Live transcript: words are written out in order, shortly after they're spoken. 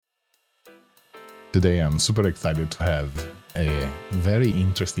Today I'm super excited to have a very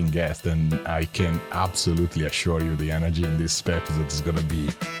interesting guest, and I can absolutely assure you the energy in this episode is going to be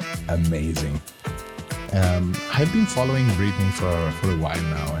amazing. I've been following Brittany for a while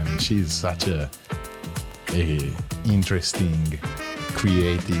now, and she's such a interesting,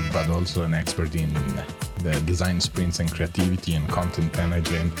 creative, but also an expert in the design sprints and creativity and content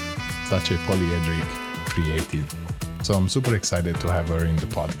management, such a polyhedric creative. So I'm super excited to have her in the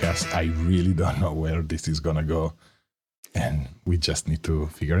podcast. I really don't know where this is going to go, and we just need to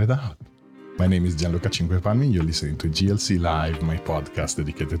figure it out. My name is Gianluca Cinquepalmi. You're listening to GLC Live, my podcast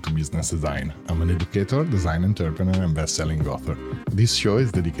dedicated to business design. I'm an educator, design entrepreneur, and best-selling author. This show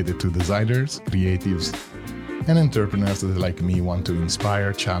is dedicated to designers, creatives, and entrepreneurs that, like me, want to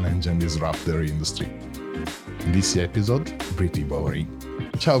inspire, challenge, and disrupt their industry. In this episode, Brittany Bowery.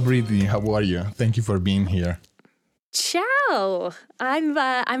 Ciao, Brittany. How are you? Thank you for being here. Ciao!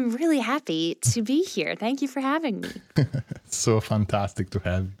 I'm really happy to be here. Thank you for having me. So fantastic to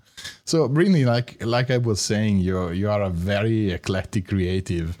have you. So, Brittany, like I was saying, you are a very eclectic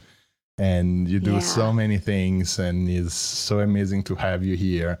creative, and you do so many things, and it's so amazing to have you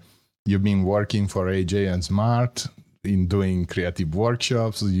here. You've been working for AJ and Smart in doing creative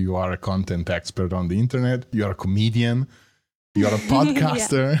workshops. You are a content expert on the internet. You are a comedian. You're a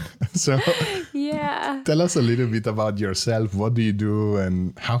podcaster. So tell us a little bit about yourself. What do you do,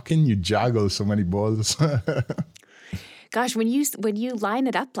 and how can you juggle so many balls? Gosh, when you line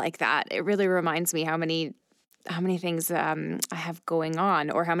it up like that, it really reminds me how many things I have going on,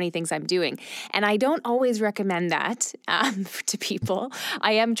 or how many things I'm doing. And I don't always recommend that to people.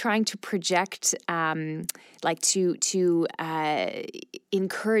 I am trying to project, to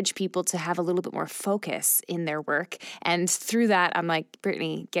encourage people to have a little bit more focus in their work. And through that, I'm like,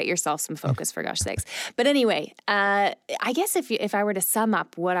 Brittany, get yourself some focus, for gosh sakes. But anyway, I guess if I were to sum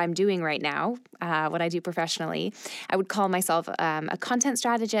up what I'm doing right now, what I do professionally, I would call myself a content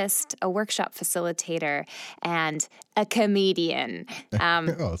strategist, a workshop facilitator, and a comedian.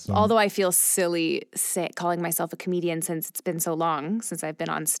 Awesome. Although I feel silly calling myself a comedian since it's been so long since I've been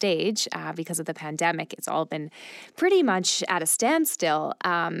on stage because of the pandemic. It's all been pretty much at a standstill.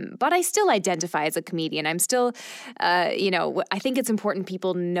 But I still identify as a comedian. I'm still, I think it's important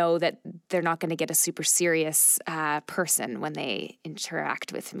people know that they're not going to get a super serious person when they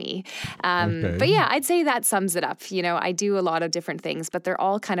interact with me. Okay. But yeah, I'd say that sums it up. I do a lot of different things, but they're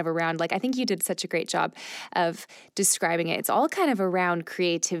all kind of around, I think you did such a great job of describing it. It's all kind of around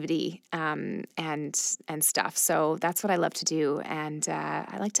creativity and stuff. So that's what I love to do. And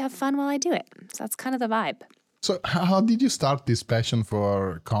I like to have fun while I do it. So that's kind of the vibe. So how did you start this passion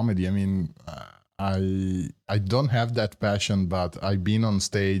for comedy? I mean, I don't have that passion, but I've been on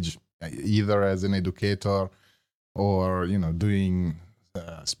stage either as an educator or, doing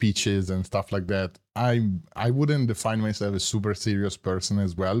speeches and stuff like that. I wouldn't define myself as a super serious person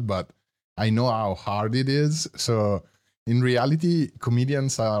as well, but I know how hard it is. So in reality,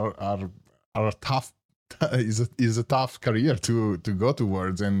 comedians are tough. is a tough career to go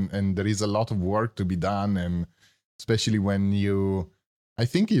towards, and there is a lot of work to be done, and especially when I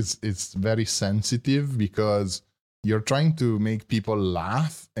think it's very sensitive because you're trying to make people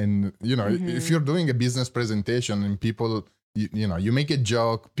laugh, and if you're doing a business presentation and people you make a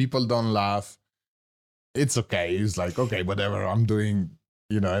joke, people don't laugh, it's okay. It's like, okay, whatever, I'm doing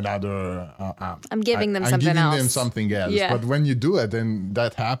another I'm giving them I'm something giving else. them something else. Yeah. But when you do it and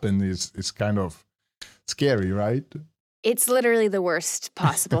that happens, it's kind of scary, right? It's literally the worst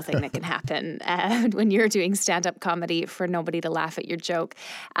possible thing that can happen when you're doing stand-up comedy, for nobody to laugh at your joke.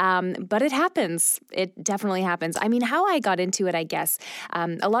 But it happens. It definitely happens. I mean, how I got into it, I guess,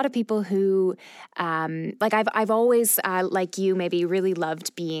 a lot of people who, I've always, like you, maybe really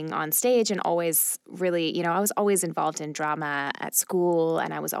loved being on stage, and always really, I was always involved in drama at school,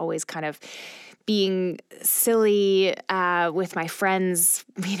 and I was always kind of being silly with my friends.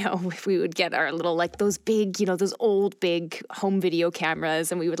 If we would get our little, those big, those old big home video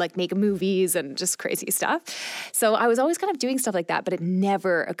cameras, and we would make movies and just crazy stuff. So I was always kind of doing stuff like that, but it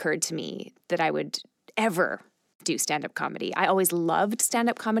never occurred to me that I would ever do stand-up comedy. I always loved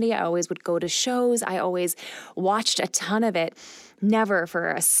stand-up comedy. I always would go to shows. I always watched a ton of it. Never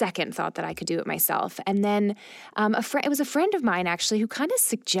for a second thought that I could do it myself. And then it was a friend of mine actually who kind of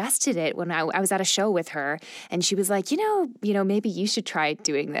suggested it when I was at a show with her, and she was like, maybe you should try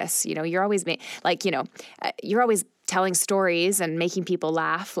doing this. You're always you're always telling stories and making people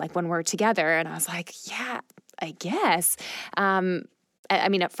laugh when we're together. And I was like, yeah, I guess. I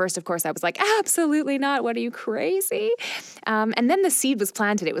mean, at first, of course, I was like, absolutely not. What, are you crazy? And then the seed was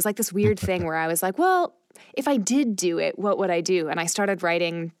planted. It was like this weird thing where I was like, well, if I did do it, what would I do? And I started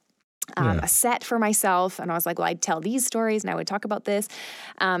writing a set for myself. And I was like, well, I'd tell these stories and I would talk about this.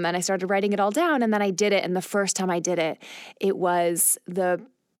 And I started writing it all down, and then I did it. And the first time I did it, it was the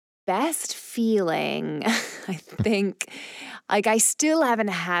best feeling, I think. Like, I still haven't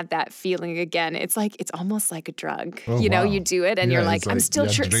had that feeling again. It's like, it's almost like a drug. Oh, you know, wow. you do it and you're like, I'm still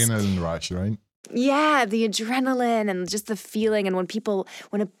the adrenaline rush, right? Yeah, the adrenaline and just the feeling. And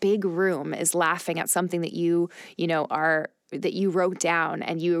when a big room is laughing at something that that you wrote down,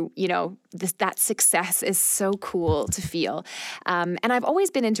 and that success is so cool to feel. And I've always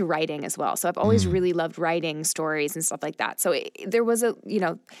been into writing as well. So I've always really loved writing stories and stuff like that. So there was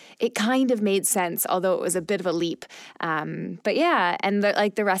it kind of made sense, although it was a bit of a leap. But yeah, and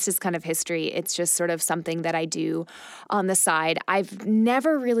the rest is kind of history. It's just sort of something that I do on the side. I've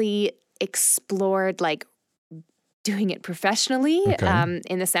never really explored like doing it professionally,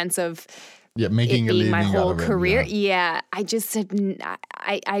 in the sense of making it a being living my whole out of it, career. Yeah, I just said,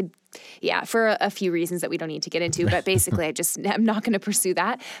 for a few reasons that we don't need to get into, but basically I'm not going to pursue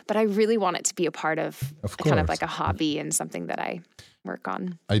that, but I really want it to be a part of kind of like a hobby and something that I work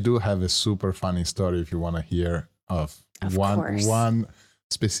on. I do have a super funny story if you want to hear of one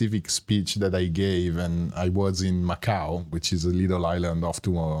specific speech that I gave, and I was in Macau, which is a little island off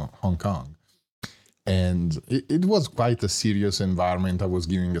to Hong Kong. And it was quite a serious environment. I was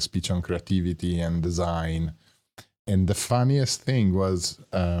giving a speech on creativity and design. And the funniest thing was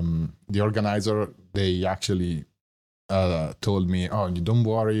the organizer, they actually told me, oh, you don't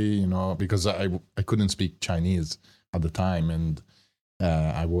worry, because I couldn't speak Chinese at the time. And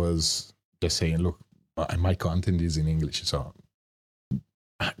I was just saying, look, my content is in English. So,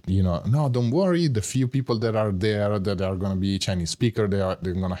 no, don't worry. The few people that are there that are going to be Chinese speaker, they're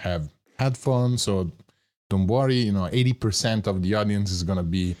going to have headphones, so don't worry, 80% of the audience is going to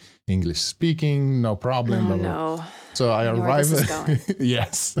be English speaking, no problem. Oh, no. So I arrive at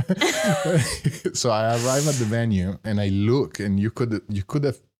yes. So I arrive at the venue and I look, and you could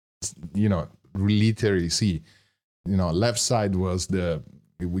have literally see, left side was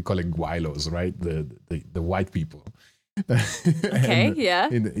we call it guailos, right? The white people. Okay, and, yeah.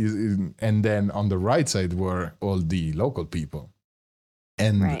 And then on the right side were all the local people.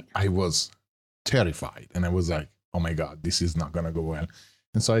 And I was terrified. And I was like, oh my God, this is not going to go well.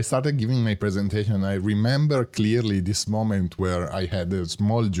 And so I started giving my presentation. I remember clearly this moment where I had a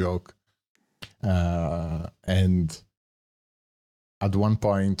small joke. And at one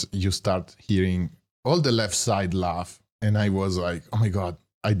point, you start hearing all the left side laugh. And I was like, oh my God,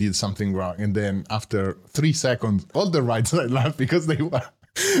 I did something wrong. And then after 3 seconds, all the right side laughed because they were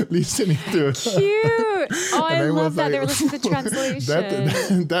listening to cute. Oh, I love that. They were listening to the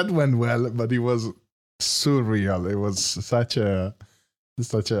translation. That went well, but it was surreal. It was such a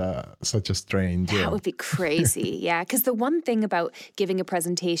strange. That would be crazy. Yeah. Because the one thing about giving a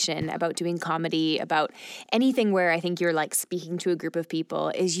presentation, about doing comedy, about anything where I think you're like speaking to a group of people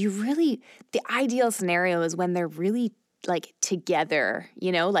is the ideal scenario is when they're really like together,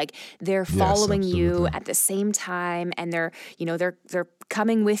 like they're following you at the same time, and they're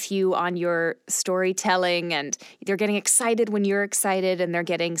coming with you on your storytelling, and they're getting excited when you're excited, and they're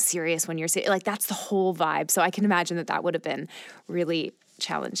getting serious when you're serious. Like that's the whole vibe. So I can imagine that would have been really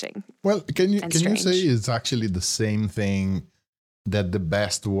challenging. Well, can you say it's actually the same thing that the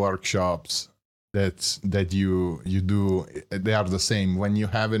best workshops that you do, they are the same. When you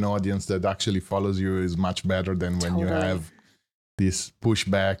have an audience that actually follows you is much better than when you have this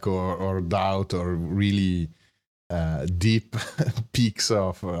pushback or doubt or really deep peaks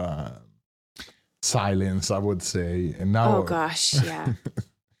of silence, I would say. And now, oh gosh, yeah.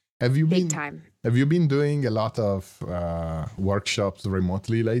 Have you Big time. Have you been doing a lot of workshops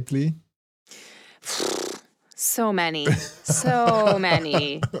remotely lately? So many,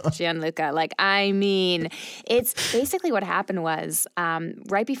 Gianluca. Like, I mean, it's basically what happened was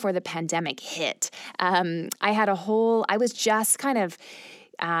right before the pandemic hit, I was just kind of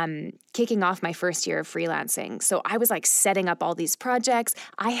kicking off my first year of freelancing. So I was like setting up all these projects.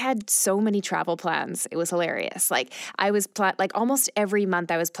 I had so many travel plans. It was hilarious. Like I was almost every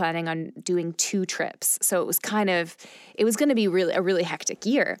month I was planning on doing 2 trips. So it was going to be a really hectic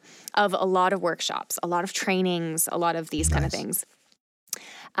year of a lot of workshops, a lot of trainings, a lot of these kind of things.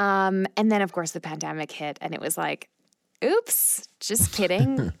 And then of course the pandemic hit and it was like, oops, just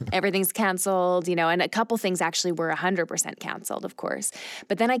kidding. Everything's canceled, and a couple things actually were 100% canceled, of course.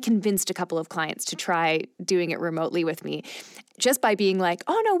 But then I convinced a couple of clients to try doing it remotely with me just by being like,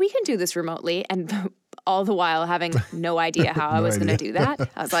 oh no, we can do this remotely. And all the while having no idea how I was going to do that.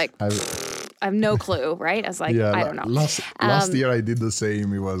 I was like, I have no clue, right? I was like, I don't know. Last year I did the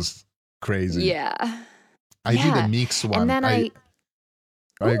same. It was crazy. Yeah. I did a mixed one. And then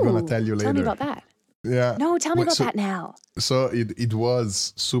I'm going to tell you later. Tell me about that. Yeah. No, tell me about that now. So it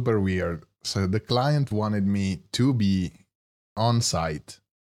was super weird. So the client wanted me to be on site,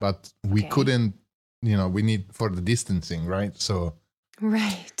 but we couldn't, we need for the distancing, right? So.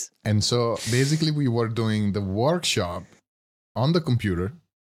 Right. And so basically we were doing the workshop on the computer.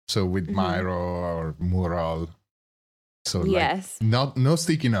 So with Miro or Mural. So no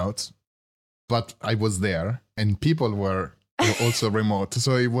sticky notes, but I was there and people were also remote.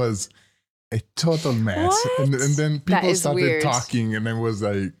 So it was a total mess. And then people started talking and I was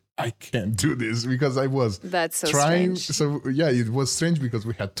like, I can't do this because I was trying. Strange. So it was strange because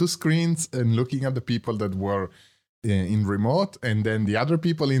we had two screens and looking at the people that were in remote and then the other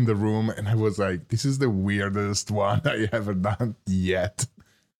people in the room. And I was like, this is the weirdest one I ever done yet.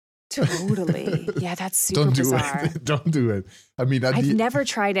 Totally. Yeah, that's super bizarre. Don't do it. I mean, I've never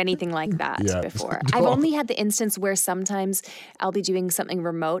tried anything like that before. I've only had the instance where sometimes I'll be doing something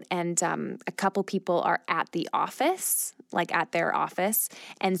remote and a couple people are at the office, like at their office.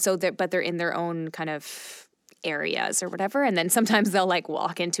 And so but they're in their own kind of areas or whatever. And then sometimes they'll like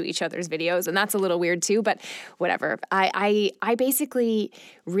walk into each other's videos and that's a little weird too, but whatever. I basically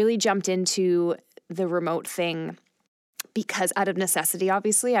really jumped into the remote thing because out of necessity,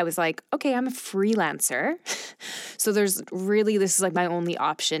 obviously, I was like, okay, I'm a freelancer. So this is like my only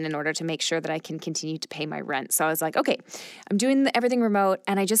option in order to make sure that I can continue to pay my rent. So I was like, okay, I'm doing everything remote.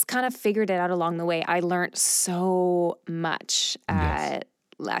 And I just kind of figured it out along the way. I learned so much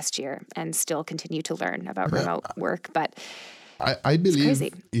last year and still continue to learn about remote work. But I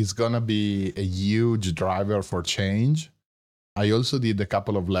believe it's going to be a huge driver for change. I also did a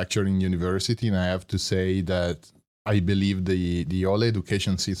couple of lectures in university, and I have to say that I believe the whole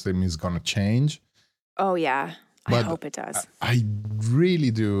education system is going to change. Oh, yeah. I hope it does. I really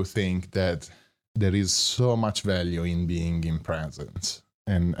do think that there is so much value in being in presence.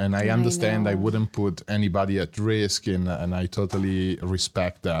 And I understand I wouldn't put anybody at risk, and I totally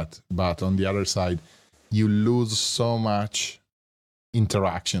respect that. But on the other side, you lose so much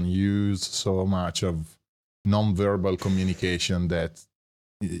interaction, you use so much of nonverbal communication that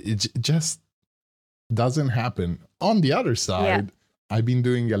it just doesn't happen. On the other side, I've been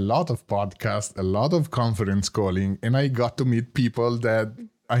doing a lot of podcasts, a lot of conference calling, and I got to meet people that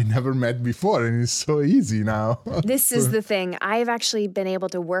I never met before, and it's so easy now. This is the thing. I've actually been able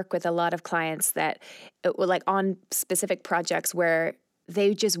to work with a lot of clients that like on specific projects where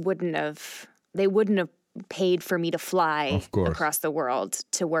they just wouldn't have paid for me to fly across the world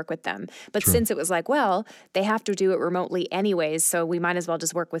to work with them. But since it was like, well, they have to do it remotely anyways, so we might as well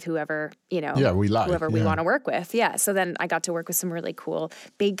just work with whoever, whoever we want to work with. Yeah. So then I got to work with some really cool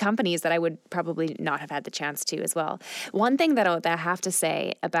big companies that I would probably not have had the chance to as well. One thing that I have to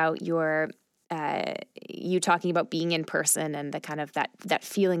say about your you talking about being in person and the kind of that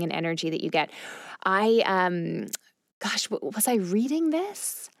feeling and energy that you get. Was I reading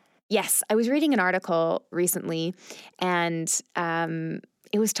this? Yes, I was reading an article recently, and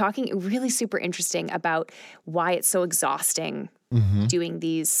it was talking really super interesting about why it's so exhausting doing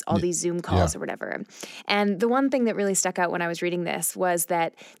these Zoom calls or whatever. And the one thing that really stuck out when I was reading this was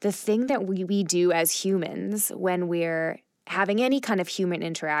that the thing that we do as humans when we're having any kind of human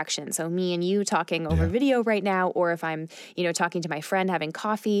interaction. So me and you talking over video right now, or if I'm, talking to my friend having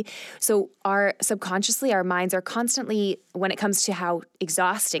coffee. So our minds are constantly, when it comes to how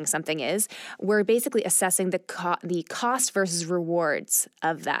exhausting something is, we're basically assessing the cost versus rewards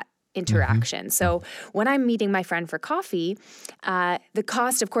of that interaction. So when I'm meeting my friend for coffee, the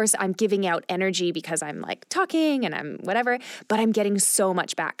cost, of course, I'm giving out energy because I'm like talking and I'm whatever, but I'm getting so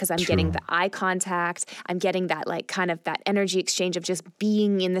much back because I'm getting the eye contact. I'm getting that like kind of that energy exchange of just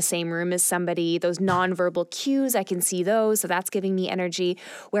being in the same room as somebody, those nonverbal cues, I can see those. So that's giving me energy.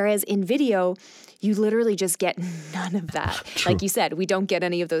 Whereas in video, you literally just get none of that. Like you said, we don't get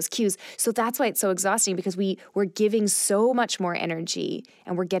any of those cues. So that's why it's so exhausting, because we're giving so much more energy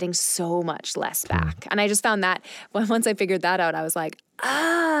and we're getting so much less back. And I just found that once I figured that out, I was like,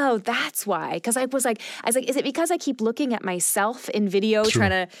 oh, that's why. Because I was like, is it because I keep looking at myself in video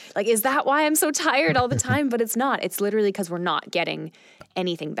trying to, like, is that why I'm so tired all the time? But it's not. It's literally because we're not getting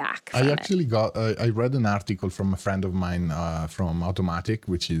anything back. I actually I read an article from a friend of mine from Automattic,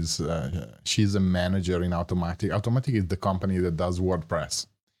 which is, she's a manager in Automattic. Automattic is the company that does WordPress.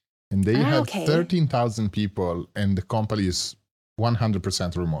 And they have 13,000 people, and the company is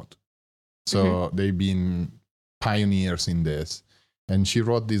 100% remote. So they've been pioneers in this. And she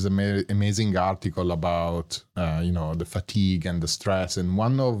wrote this amazing article about, the fatigue and the stress. And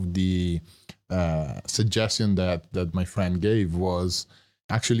one of the suggestions that my friend gave was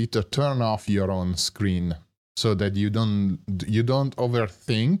actually to turn off your own screen so that you don't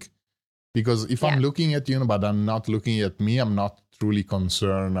overthink. Because if I'm looking at you, but I'm not looking at me, I'm not truly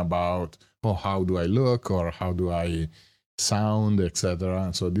concerned about, oh, how do I look or how do I sound,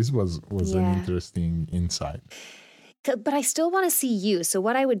 etc. So this was an interesting insight. But I still want to see you. So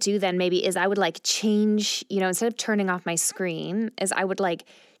what I would do then maybe is I would like change, instead of turning off my screen, is I would like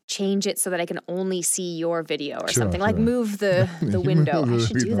change it so that I can only see your video or something. Like move the window. I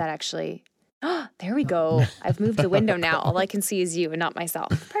should do that actually. Oh, there we go. I've moved the window now. All I can see is you and not myself.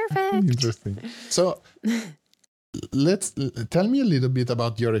 Perfect. Interesting. So tell me a little bit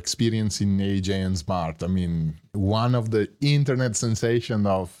about your experience in AJ and Smart. I mean, one of the internet sensation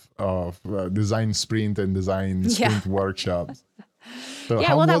of design sprint and design sprint workshops. So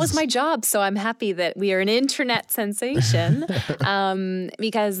that was my job. So I'm happy that we are an internet sensation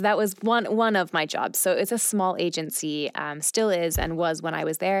because that was one of my jobs. So it's a small agency, still is and was when I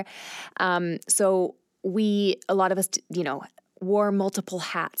was there. So a lot of us, wore multiple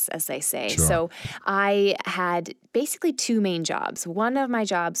hats, as they say. Sure. So I had basically two main jobs. One of my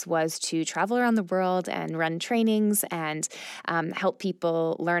jobs was to travel around the world and run trainings and help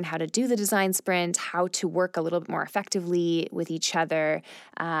people learn how to do the design sprint, how to work a little bit more effectively with each other,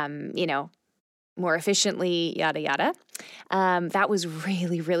 more efficiently, yada, yada. That was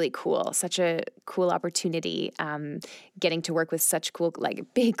really, really cool. Such a cool opportunity, getting to work with such cool,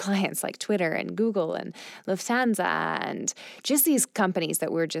 like big clients like Twitter and Google and Lufthansa and just these companies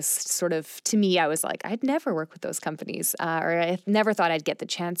that were just sort of, to me, I was like, I'd never work with those companies, or I never thought I'd get the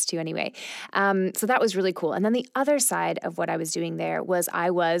chance to anyway. So that was really cool. And then the other side of what I was doing there was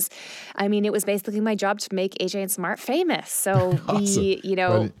it was basically my job to make AJ and Smart famous. So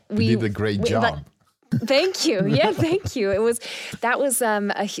awesome. We did a great job. Thank you. Yeah, thank you.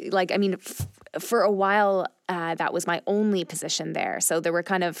 For a while, that was my only position there. So there were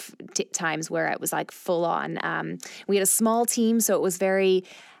kind of times where it was like full on. We had a small team, so it was very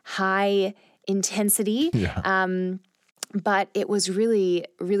high intensity. Yeah. But it was really,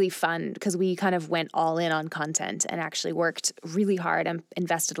 really fun because we kind of went all in on content and actually worked really hard and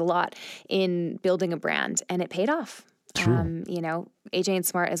invested a lot in building a brand, and it paid off. True. AJ and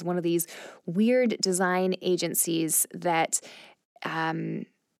Smart is one of these weird design agencies that,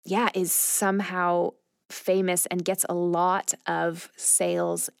 is somehow famous and gets a lot of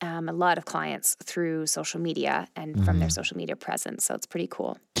sales, a lot of clients through social media and from their social media presence. So it's pretty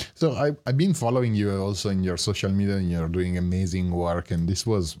cool. So I've been following you also in your social media, and you're doing amazing work. And this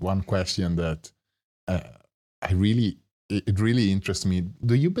was one question that it really interests me.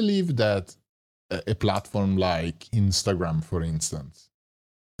 Do you believe that a platform like Instagram, for instance,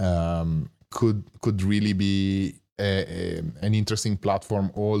 could really be an interesting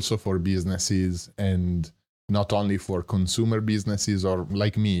platform also for businesses, and not only for consumer businesses, or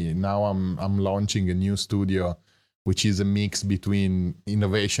like me. Now I'm launching a new studio, which is a mix between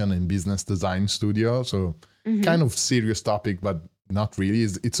innovation and business design studio. So kind of serious topic, but not really.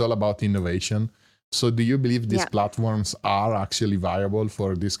 It's all about innovation. So do you believe these platforms are actually viable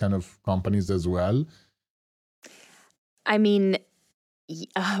for this kind of companies as well? I mean,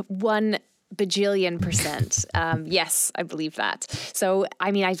 1 bajillion %. Yes, I believe that. So,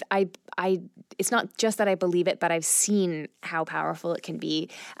 I mean, I it's not just that I believe it, but I've seen how powerful it can be.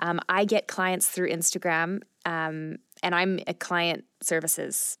 I get clients through Instagram, and I'm a client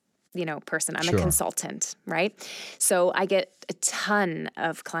services person. I'm a consultant, right? So I get a ton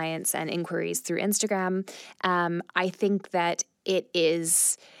of clients and inquiries through Instagram. I think that it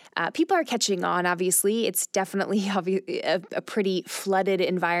is, people are catching on, obviously. It's definitely a pretty flooded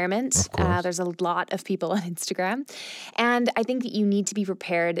environment. There's a lot of people on Instagram. And I think that you need to be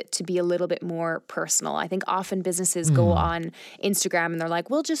prepared to be a little bit more personal. I think often businesses go on Instagram and they're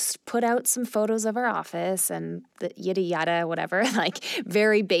like, we'll just put out some photos of our office and the yada yada, whatever, like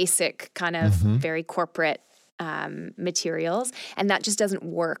very basic kind of very corporate materials. And that just doesn't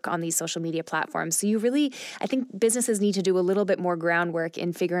work on these social media platforms. So I think businesses need to do a little bit more groundwork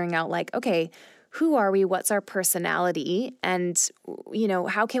in figuring out like, okay, who are we? What's our personality? And,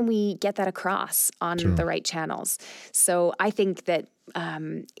 how can we get that across on the right channels? So I think that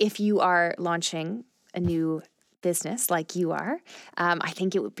if you are launching a new business like you are, I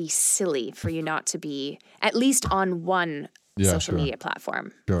think it would be silly for you not to be at least on one social media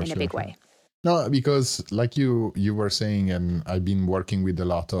platform in a big way. No, because like you were saying, and I've been working with a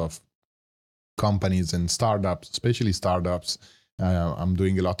lot of companies and startups, especially startups. I'm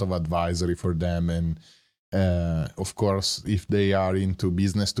doing a lot of advisory for them. And of course, if they are into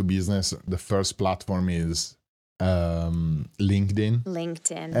business to business, the first platform is LinkedIn.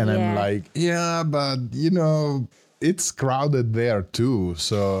 And I'm like, but it's crowded there too.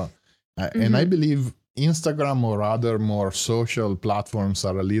 So, and I believe Instagram or other more social platforms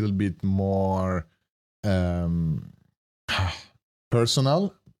are a little bit more um,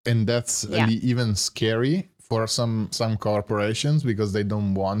 personal, and that's even scary for some corporations because they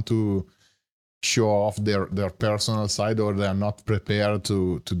don't want to show off their personal side, or they're not prepared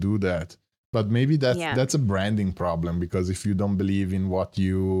to do that. But maybe that's a branding problem, because if you don't believe in what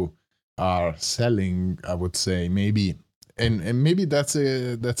you are selling, I would say maybe, and maybe that's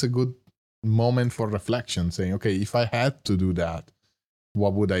a good moment for reflection, saying, okay, if I had to do that,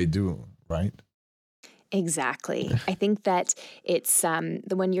 what would I do, right? Exactly. I think that it's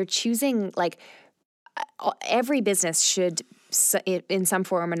when you're choosing, like, every business should, in some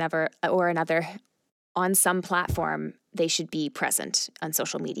form or another, on some platform, they should be present on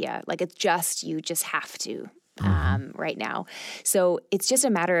social media. Like, it's just, you just have to right now. So it's just a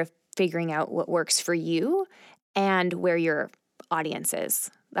matter of figuring out what works for you and where your audience is.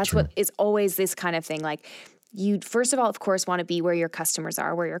 That's what is always this kind of thing. Like, you first of all, of course, want to be where your customers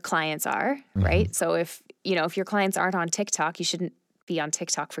are, where your clients are, right? So if your clients aren't on TikTok, you shouldn't be on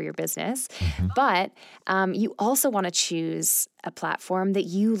TikTok for your business. But you also want to choose a platform that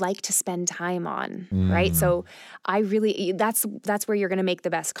you like to spend time on, right? So that's where you're going to make the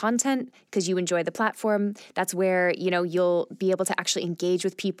best content, because you enjoy the platform. That's where, you'll be able to actually engage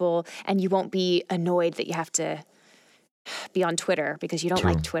with people, and you won't be annoyed that you have to be on Twitter because you don't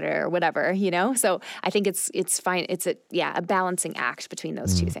like Twitter or whatever, So I think it's fine. It's a balancing act between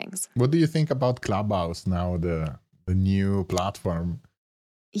those two things. What do you think about Clubhouse now, the new platform?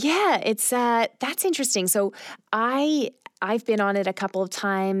 Yeah, it's that's interesting. So I've been on it a couple of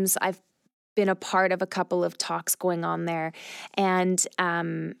times. I've been a part of a couple of talks going on there, and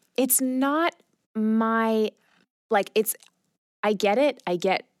it's not my, like, it's, I get it. I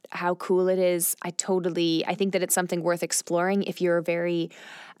get how cool it is. I think that it's something worth exploring if you're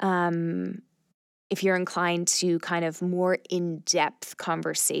if you're inclined to kind of more in-depth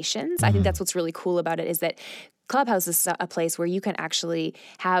conversations. I think that's what's really cool about it, is that Clubhouse is a place where you can actually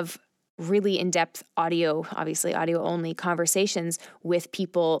have really in-depth obviously audio-only conversations with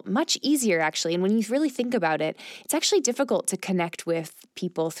people much easier, actually. And when you really think about it, it's actually difficult to connect with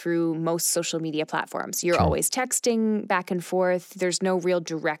people through most social media platforms. You're always texting back and forth. There's no real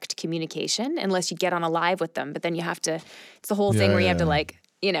direct communication unless you get on a live with them. But then it's the whole thing where you have to, like,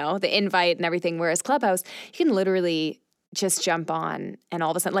 the invite and everything. Whereas Clubhouse, you can literally just jump on and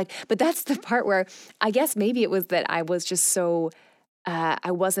all of a sudden, but that's the part where I guess maybe it was that I was just so,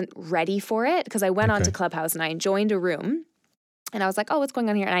 I wasn't ready for it, because I went onto Clubhouse and I joined a room and I was like, oh, what's going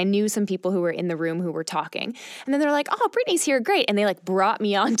on here? And I knew some people who were in the room who were talking, and then they're like, oh, Brittany's here. Great. And they brought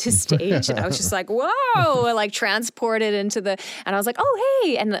me onto stage and I was just like, whoa, transported into and I was like, oh,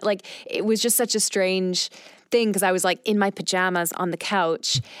 hey. And it was just such a strange thing, because I was in my pajamas on the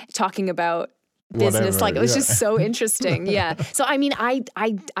couch talking about business. Whatever, it was just so interesting. Yeah. So, I mean, I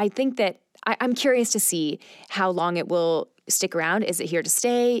think that I'm curious to see how long it will stick around. Is it here to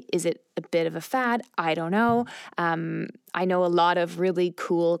stay? Is it a bit of a fad? I don't know. I know a lot of really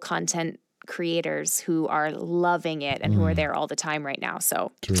cool content creators who are loving it and who are there all the time right now.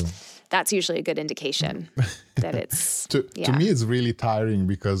 So that's usually a good indication that it's... To me, it's really tiring,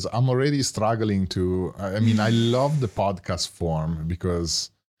 because I'm already struggling I love the podcast form,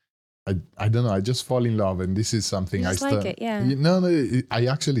 because I don't know, I just fall in love, and this is something I started. No, I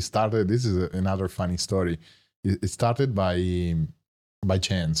actually started. This is another funny story. It started by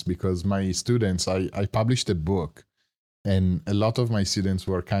chance, because my students, I published a book, and a lot of my students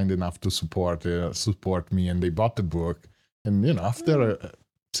were kind enough to support me, and they bought the book. And after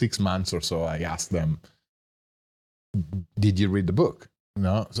 6 months or so, I asked them, "Did you read the book?"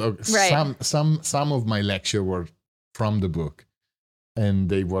 So some of my lecture were from the book. And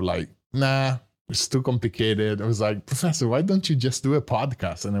they were like, nah, it's too complicated. I was like, Professor, why don't you just do a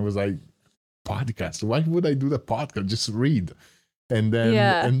podcast? And I was like, podcast? Why would I do the podcast? Just read. And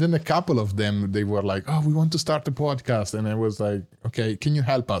then a couple of them, they were like, oh, we want to start a podcast. And I was like, okay, can you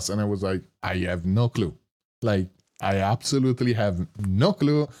help us? And I was like, I have no clue. I absolutely have no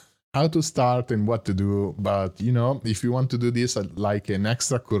clue how to start and what to do. But, if you want to do this like an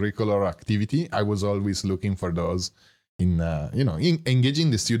extracurricular activity, I was always looking for those. In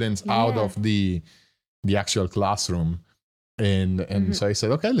engaging the students out of the actual classroom, and so I said,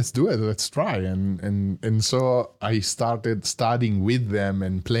 okay, let's do it, let's try, and so I started studying with them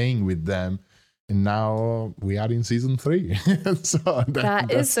and playing with them, and now we are in season 3. So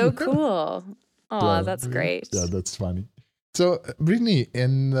that is so cool. Oh, that's great. Yeah, that's funny. So Brittany,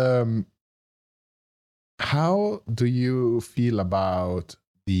 and how do you feel about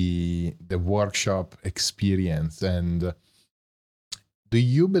the workshop experience, and do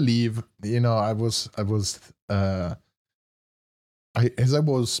you believe, as I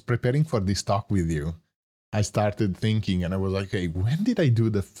was preparing for this talk with you, I started thinking and I was like, okay, when did I do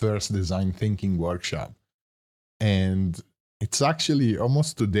the first design thinking workshop? And it's actually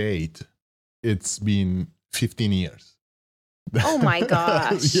almost to date, it's been 15 years. Oh my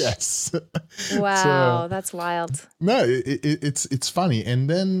gosh. Yes. Wow, that's wild. No, it's funny.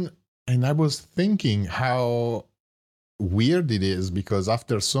 And I was thinking how weird it is, because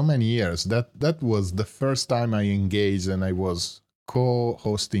after so many years, that was the first time I engaged and I was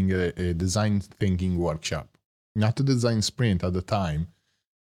co-hosting a design thinking workshop, not a design sprint at the time.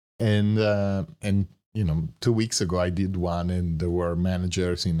 And 2 weeks ago I did one, and there were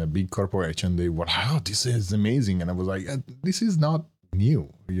managers in a big corporation. They were, oh, this is amazing. And I was like, this is not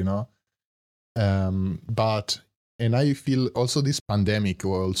new, and I feel also this pandemic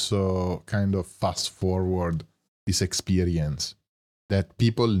also kind of fast forward this experience that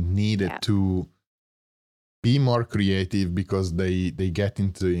people needed to be more creative because they get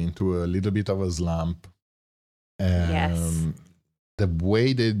into a little bit of a slump. Yes. The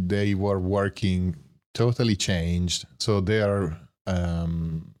way that they were working totally changed. So their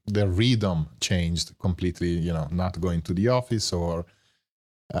rhythm changed completely, not going to the office or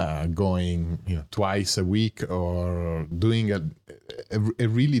going twice a week, or doing a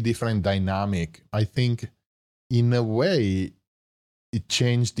really different dynamic. I think in a way it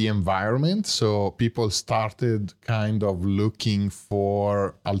changed the environment. So people started kind of looking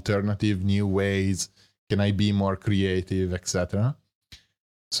for alternative new ways. Can I be more creative, etc.?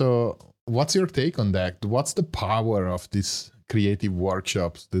 So what's your take on that? What's the power of these creative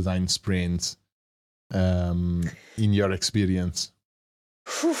workshops, design sprints, in your experience?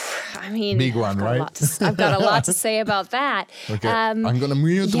 Whew, I mean, big one, right? I've got a lot to say about that. Okay, I'm going to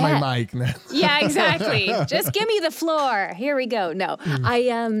mute my mic now. Yeah, exactly. Just give me the floor. Here we go. No,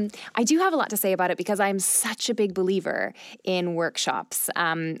 I do have a lot to say about it because I'm such a big believer in workshops.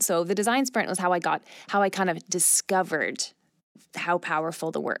 So the design sprint was how I kind of discovered how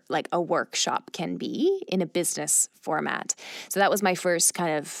powerful a workshop can be in a business format. So that was my first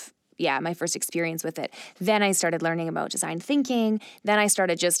my first experience with it. Then I started learning about design thinking. Then I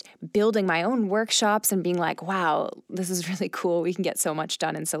started just building my own workshops and being like, wow, this is really cool. We can get so much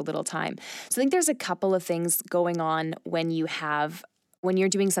done in so little time. So I think there's a couple of things going on when you're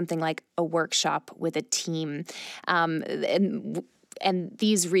doing something like a workshop with a team. And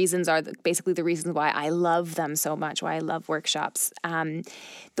these reasons are basically the reasons why I love them so much, why I love workshops.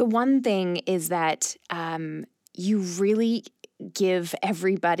 The one thing is that you really give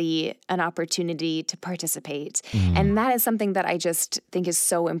everybody an opportunity to participate. And that is something that I just think is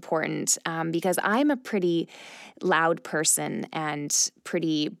so important because I'm a pretty loud person and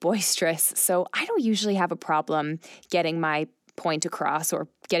pretty boisterous. So I don't usually have a problem getting my point across or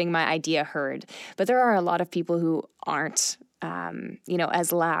getting my idea heard. But there are a lot of people who aren't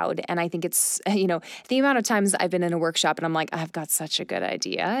as loud. And I think it's, the amount of times I've been in a workshop and I'm like, I've got such a good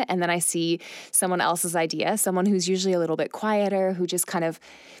idea. And then I see someone else's idea, someone who's usually a little bit quieter, who just kind of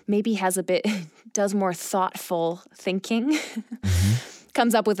maybe does more thoughtful thinking,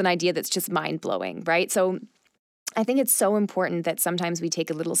 comes up with an idea that's just mind-blowing, right? So I think it's so important that sometimes we take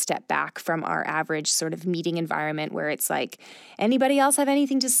a little step back from our average sort of meeting environment where it's like, anybody else have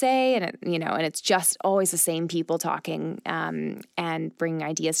anything to say? And and it's just always the same people talking and bringing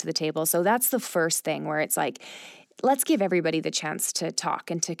ideas to the table. So that's the first thing where it's like, let's give everybody the chance to talk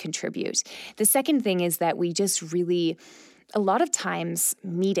and to contribute. The second thing is that we just really, a lot of times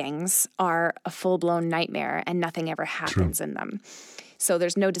meetings are a full-blown nightmare and nothing ever happens in them. So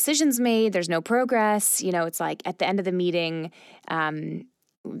there's no decisions made, there's no progress. It's like at the end of the meeting,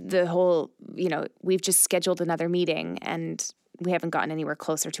 the whole, we've just scheduled another meeting and we haven't gotten anywhere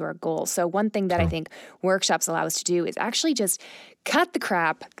closer to our goal. So one thing that I think workshops allow us to do is actually just cut the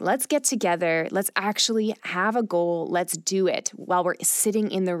crap. Let's get together. Let's actually have a goal. Let's do it while we're sitting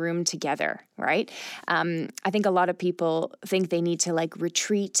in the room together, right? I think a lot of people think they need to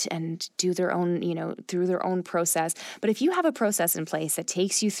retreat and do their own, through their own process. But if you have a process in place that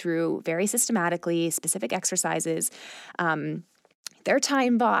takes you through very systematically specific exercises, they're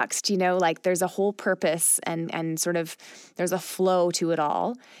time boxed, there's a whole purpose and sort of there's a flow to it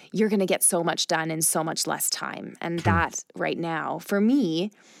all. You're going to get so much done in so much less time. And that right now, for me,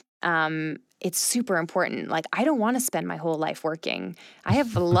 it's super important. I don't want to spend my whole life working. I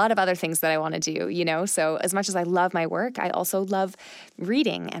have a lot of other things that I want to do, So as much as I love my work, I also love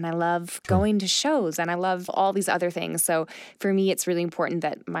reading and I love going to shows and I love all these other things. So for me, it's really important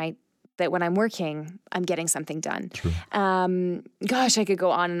that when I'm working, I'm getting something done. Gosh, I could go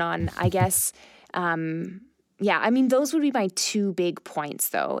on and on. I guess Yeah, I mean, those would be my two big points,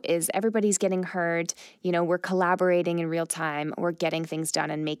 though, is everybody's getting heard, we're collaborating in real time, we're getting things done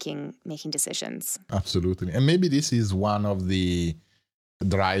and making decisions. Absolutely. And maybe this is one of the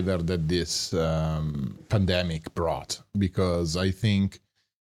driver that this pandemic brought, because I think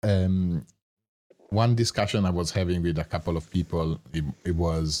one discussion I was having with a couple of people, it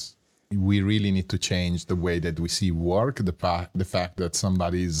was, we really need to change the way that we see work. The fact that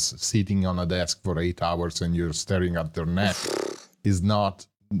somebody's sitting on a desk for 8 hours and you're staring at their neck is not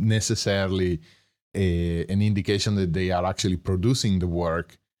necessarily an indication that they are actually producing the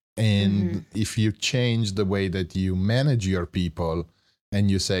work. And if you change the way that you manage your people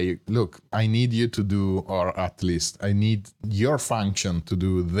and you say, look, I need you to do, or at least I need your function to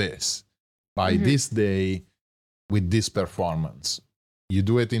do this by this day with this performance. You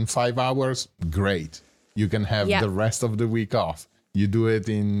do it in 5 hours, great. You can have the rest of the week off. You do it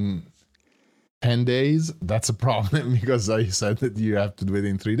in 10 days, that's a problem, because I said that you have to do it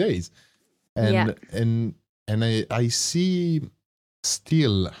in 3 days. And I see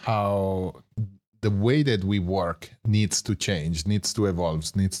still how the way that we work needs to change, needs to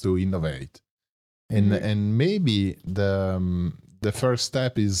evolve, needs to innovate. And maybe the first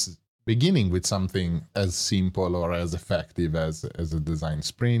step is beginning with something as simple or as effective as a design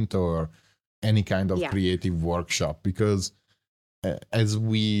sprint or any kind of creative workshop, because as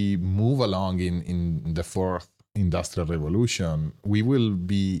we move along in the fourth industrial revolution, we will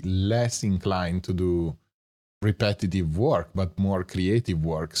be less inclined to do repetitive work, but more creative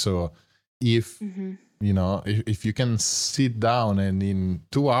work. So if if you can sit down and in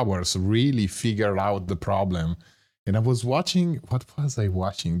 2 hours really figure out the problem. And I was watching, what was I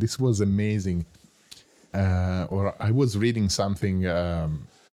watching? This was amazing. Or I was reading something.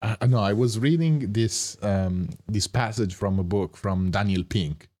 I was reading this passage from a book from Daniel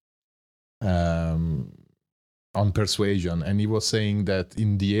Pink on persuasion. And he was saying that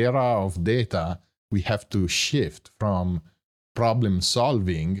in the era of data, we have to shift from problem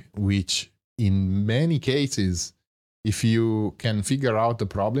solving, which in many cases, if you can figure out the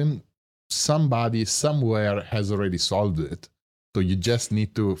problem, somebody somewhere has already solved it. So you just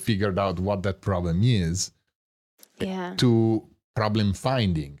need to figure out what that problem is, to problem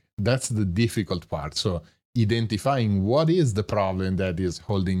finding. That's the difficult part. So identifying what is the problem that is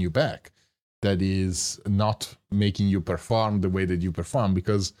holding you back, that is not making you perform the way that you perform.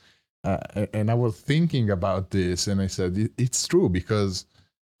 Because, and I was thinking about this and I said, it's true, because,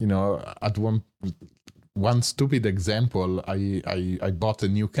 at one stupid example, I bought a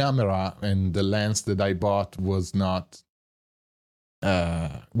new camera and the lens that I bought was not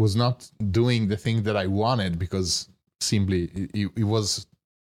doing the thing that I wanted, because simply it was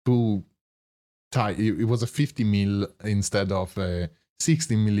too tight. It was a 50 mil instead of a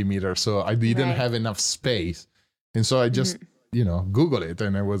 60 millimeter, so I didn't have enough space. And so I just Google it,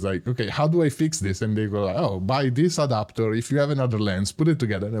 and I was like, okay, how do I fix this? And they go like, oh, buy this adapter. If you have another lens, put it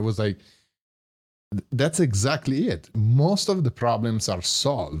together. And I was like, that's exactly it. Most of the problems are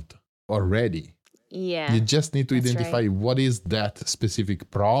solved already. Yeah. You just need to identify what is that specific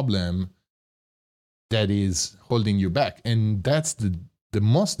problem that is holding you back. And that's the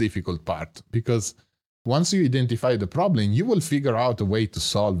most difficult part, because once you identify the problem, you will figure out a way to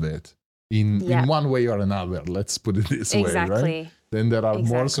solve it in one way or another. Let's put it this way, right? Then there are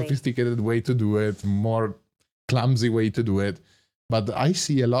more sophisticated way to do it, more clumsy way to do it. But I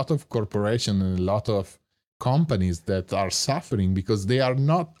see a lot of corporations and a lot of companies that are suffering because they are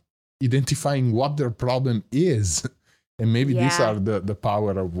not identifying what their problem is. And maybe these are the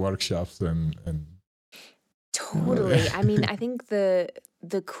power of workshops and Totally. I mean, I think the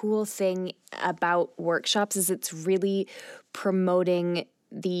cool thing about workshops is it's really promoting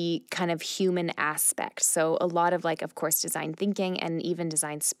the kind of human aspect. So a lot of of course, design thinking and even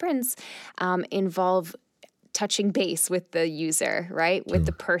design sprints involve touching base with the user, right? With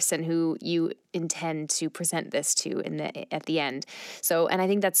the person who you intend to present this to at the end. So, and I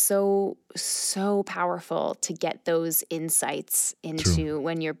think that's so powerful to get those insights into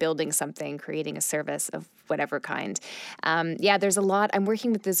when you're building something, creating a service of whatever kind. There's a lot. I'm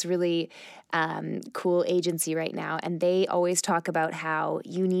working with this really cool agency right now, and they always talk about how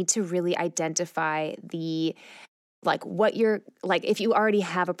you need to really identify what you're if you already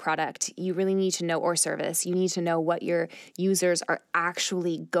have a product, you really need to know, or service, you need to know what your users are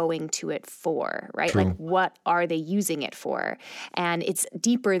actually going to it for, right? True. What are they using it for? And it's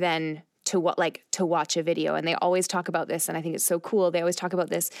deeper than to watch a video. And they always talk about this, and I think it's so cool. They always talk about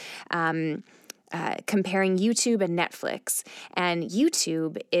this, comparing YouTube and Netflix. And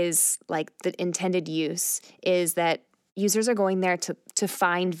YouTube is the intended use is that users are going there to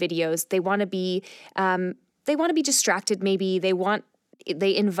find videos. They want to be they want to be distracted. Maybe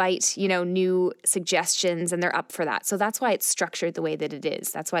they invite, new suggestions, and they're up for that. So that's why it's structured the way that it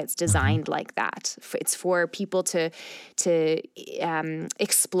is. That's why it's designed like that. It's for people to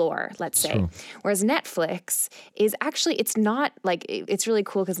explore, let's say. True. Whereas Netflix is actually, it's not like, it's really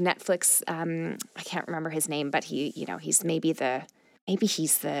cool because Netflix, I can't remember his name, but he's maybe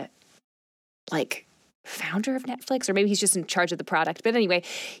he's the like founder of Netflix, or maybe he's just in charge of the product. But anyway,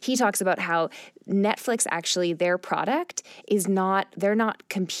 he talks about how Netflix, actually, their product they're not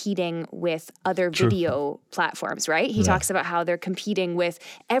competing with other video platforms, right? He talks about how they're competing with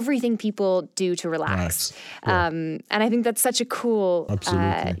everything people do to relax. Yeah. And I think that's such a cool,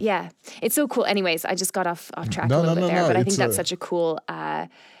 Absolutely. it's so cool. Anyways, I just got off track a little bit there, but I think that's such a cool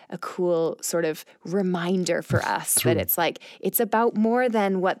sort of reminder for us that it's like, it's about more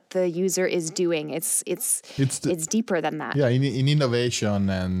than what the user is doing. It's deeper than that. Yeah, in innovation,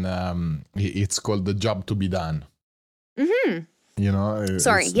 and it's called the job to be done. Mm-hmm.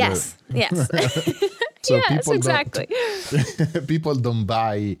 Sorry. Yes. So yes, exactly. People don't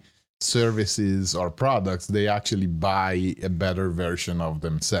buy services or products; they actually buy a better version of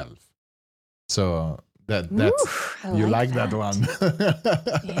themselves. So that's you like that one.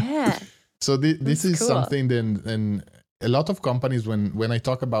 Yeah. So this is cool. something then, and a lot of companies, when I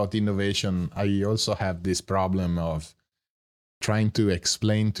talk about innovation, I also have this problem of trying to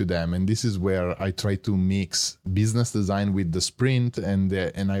explain to them, and this is where I try to mix business design with the sprint, and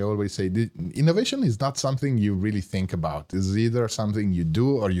I always say innovation is not something you really think about. It's either something you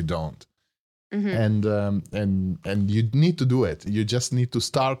do or you don't. Mm-hmm. And you need to do it. You just need to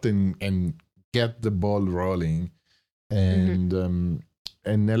start and get the ball rolling, and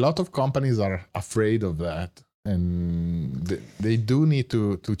and a lot of companies are afraid of that, and they do need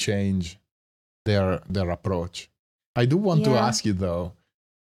to change their approach. I do want to ask you though,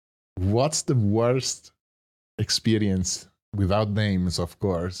 what's the worst experience, without names of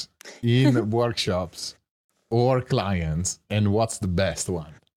course, in workshops or clients, and what's the best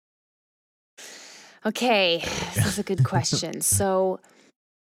one? Okay, this is a good question. So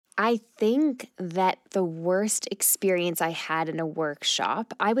I think that the worst experience I had in a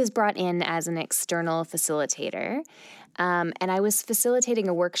workshop, I was brought in as an external facilitator, and I was facilitating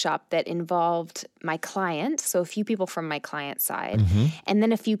a workshop that involved my client, so a few people from my client side, and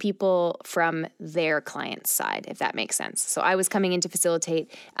then a few people from their client side, if that makes sense. So I was coming in to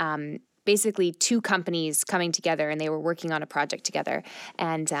facilitate basically two companies coming together, and they were working on a project together.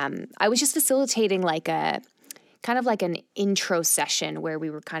 And I was just facilitating like kind of like an intro session where we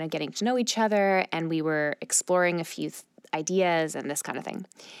were kind of getting to know each other, and we were exploring a few ideas and this kind of thing.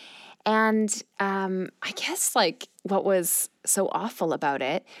 And I guess like what was so awful about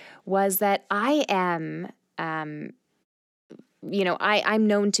it was that I am, I'm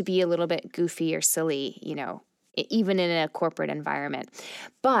known to be a little bit goofy or silly, even in a corporate environment.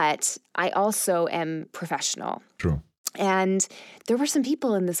 But I also am professional. True. And there were some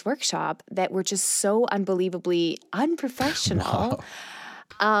people in this workshop that were just so unbelievably unprofessional.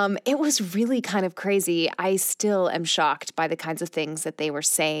 Wow. It was really kind of crazy. I still am shocked by the kinds of things that they were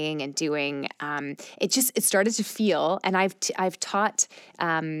saying and doing. It started to feel, and I've taught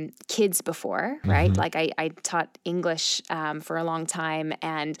kids before, right? Like I taught English for a long time,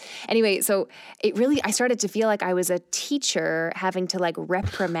 and anyway, so I started to feel like I was a teacher having to like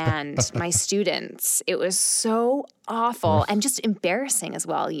reprimand my students. It was so awful and just embarrassing as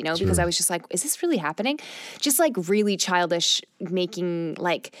well, because I was just like, is this really happening? Just like really childish, making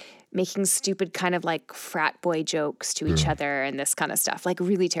stupid kind of like frat boy jokes to each other and this kind of stuff, like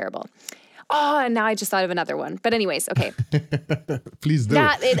really terrible. Oh, and now I just thought of another one. But anyways, okay. Please do.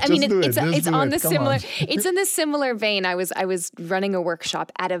 It's on the similar. It's in the similar vein. I was running a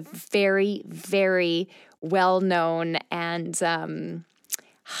workshop at a very, very well-known and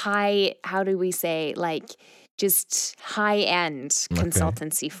high. How do we say, like, just high-end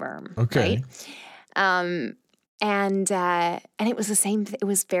consultancy firm. Okay. Right? And it was the same. It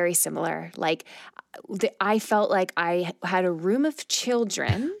was very similar. Like I felt like I had a room of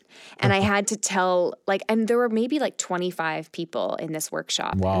children, and I had to tell and there were maybe like 25 people in this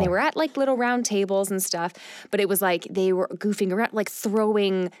workshop, and they were at like little round tables and stuff. But it was like they were goofing around, like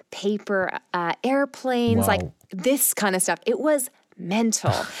throwing paper airplanes, like this kind of stuff. It was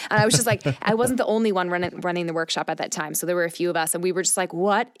mental. And I was just like, I wasn't the only one running the workshop at that time. So there were a few of us, and we were just like,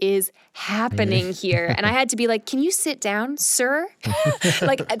 what is happening here? And I had to be like, can you sit down, sir?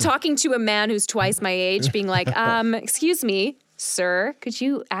 Like talking to a man who's twice my age, being like, excuse me, sir, could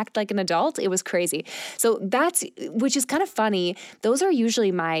you act like an adult? It was crazy. So which is kind of funny. Those are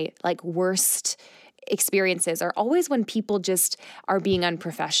usually my like worst experiences are always when people just are being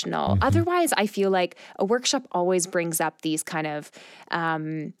unprofessional. Otherwise, I feel like a workshop always brings up these kind of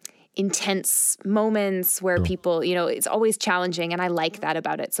intense moments where people, it's always challenging, and I like that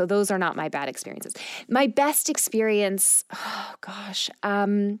about it. So those are not my bad experiences. My best experience, oh gosh.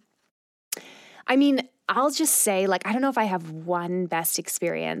 I mean, I'll just say, like, I don't know if I have one best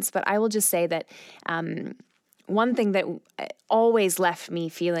experience, but I will just say that one thing that always left me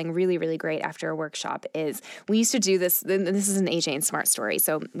feeling really, really great after a workshop is we used to do this, and this is an AJ and Smart story.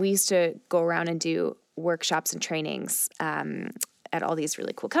 So we used to go around and do workshops and trainings at all these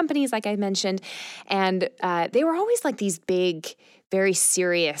really cool companies, like I mentioned. And they were always like these big, very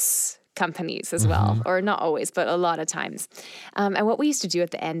serious companies as well, or not always, but a lot of times. And what we used to do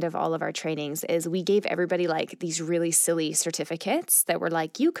at the end of all of our trainings is we gave everybody like these really silly certificates that were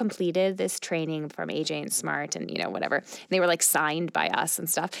like, you completed this training from AJ and Smart and, whatever. And they were like signed by us and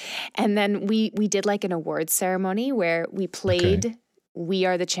stuff. And then we did like an awards ceremony where we played We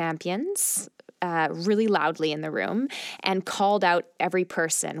Are the Champions really loudly in the room and called out every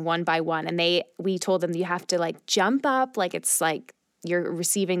person one by one. And we told them you have to like jump up like it's like you're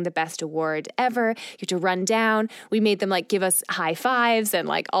receiving the best award ever. You have to run down. We made them like give us high fives and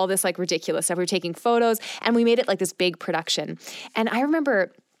like all this like ridiculous stuff. We were taking photos and we made it like this big production. And I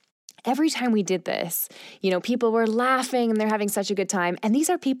remember every time we did this, people were laughing and they're having such a good time. And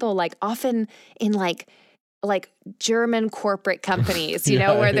these are people like often in like German corporate companies,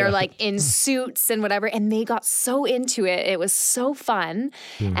 where they're like in suits and whatever. And they got so into it. It was so fun.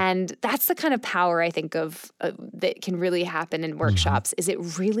 And that's the kind of power I think of that can really happen in workshops is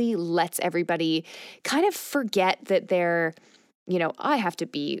it really lets everybody kind of forget that they're, I have to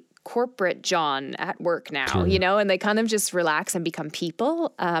be corporate John at work now, and they kind of just relax and become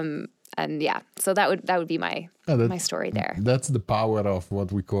people. And yeah, so that would be my story there. That's the power of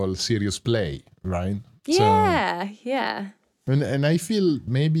what we call serious play, right? Yeah. And I feel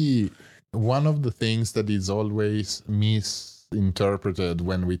maybe one of the things that is always misinterpreted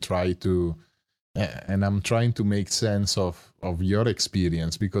when we try to, and I'm trying to make sense of your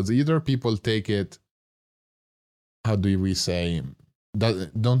experience, because either people take it, how do we say,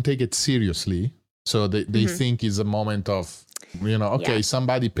 don't take it seriously. So they think it's a moment of,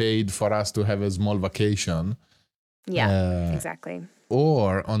 somebody paid for us to have a small vacation. Yeah, exactly.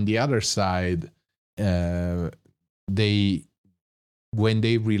 Or on the other side, when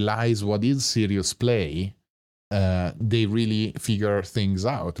they realize what is serious play, they really figure things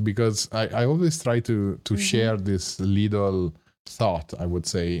out. Because I always try to share this little thought, I would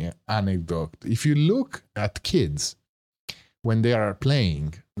say, anecdote. If you look at kids when they are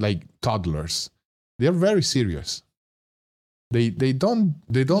playing, like toddlers, they're very serious. They don't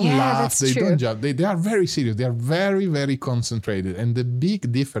laugh, they don't jump. They are very serious. They are very, very concentrated. And the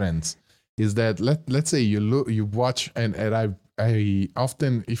big difference is that let's say you watch, and I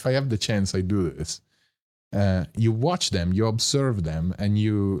often, if I have the chance, I do this. You watch them, you observe them, and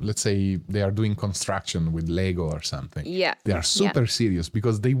let's say they are doing construction with Lego or something. Yeah. They are super serious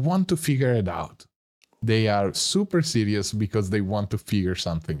because they want to figure it out. They are super serious because they want to figure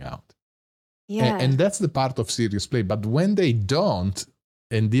something out. Yeah. And that's the part of serious play. But when they don't,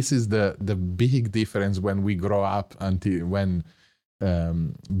 and this is the big difference when we grow up when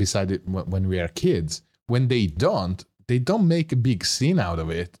we are kids, when they don't make a big scene out of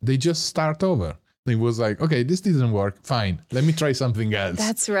it. They just start over. It was like, okay, this didn't work. Fine, let me try something else.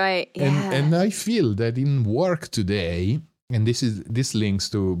 That's right. Yeah. And I feel that in work today, and this links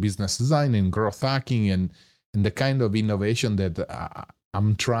to business design and growth hacking and the kind of innovation that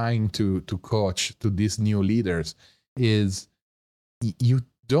I'm trying to coach to these new leaders, is you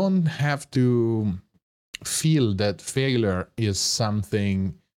don't have to feel that failure is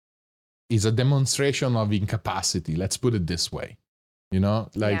a demonstration of incapacity. Let's put it this way.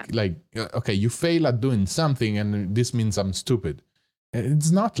 Okay, you fail at doing something and this means I'm stupid.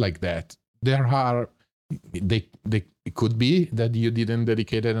 It's not like that. It could be that you didn't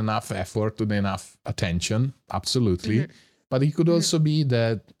dedicate enough effort to enough attention, absolutely. But it could also be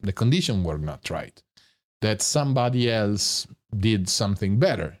that the conditions were not right, that somebody else did something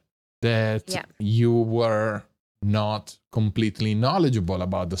better, that you were not completely knowledgeable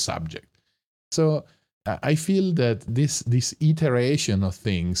about the subject. So I feel that this iteration of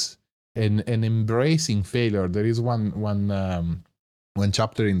things and embracing failure, there is one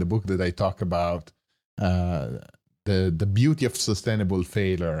chapter in the book that I talk about the beauty of sustainable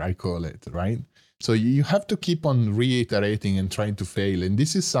failure, I call it, right? So you have to keep on reiterating and trying to fail. And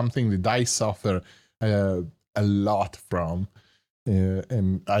this is something that I suffer a lot from.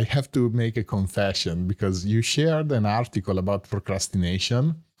 And I have to make a confession, because you shared an article about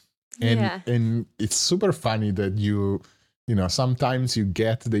procrastination. Yeah. And it's super funny that sometimes you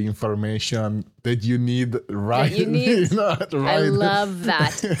get the information that you need That right, you need. I right. love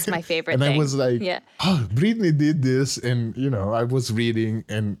that. It's my favorite And thing. I was like, yeah. oh, Brittany did this. And, I was reading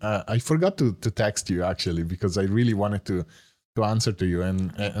and I forgot to text you actually, because I really wanted to answer to you.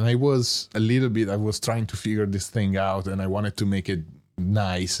 And I was I was trying to figure this thing out and I wanted to make it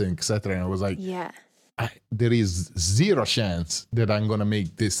nice and etc. And I was like, Yeah. there is zero chance that I'm going to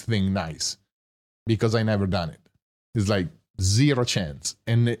make this thing nice because I never done it. It's like zero chance.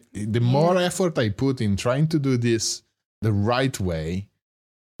 And the more effort I put in trying to do this the right way,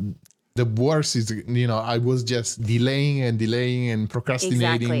 the worse is, I was just delaying and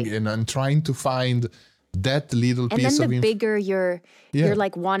procrastinating and trying to find that little and piece then of the bigger you're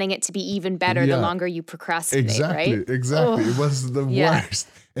like wanting it to be even better the longer you procrastinate, right? Exactly. It was the worst.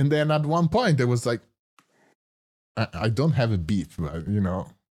 And then at one point I was like, I don't have a beef, but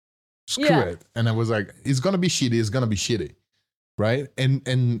screw it. And I was like, it's gonna be shitty, right?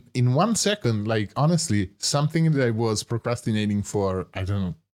 And in 1 second, like honestly, something that I was procrastinating for, I don't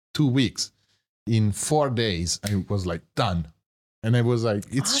know, 2 weeks, in 4 days, I was like done. And I was like,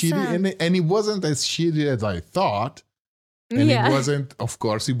 it's shitty, and it wasn't as shitty as I thought. And it wasn't, of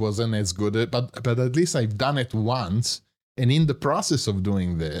course, it wasn't as good, but at least I've done it once. And in the process of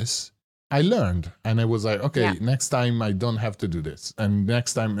doing this, I learned, and I was like, okay, next time I don't have to do this. And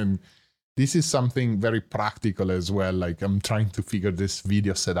next time, and this is something very practical as well. Like I'm trying to figure this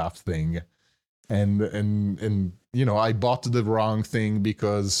video setup thing. And I bought the wrong thing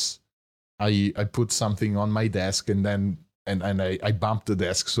because I put something on my desk and then I bumped the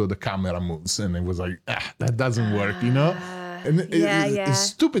desk so the camera moves. And it was like, that doesn't work, And it's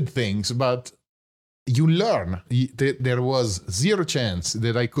stupid things, but you learn. There was zero chance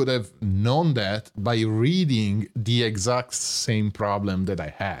that I could have known that by reading the exact same problem that I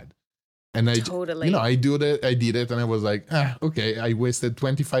had. And I totally, I did it, and I was like, okay, I wasted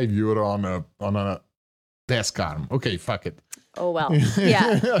 €25 on a desk arm. Okay, fuck it. Oh well,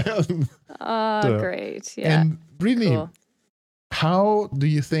 yeah. Great, yeah. And really, cool. How do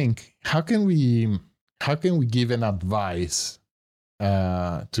you think? How can we give an advice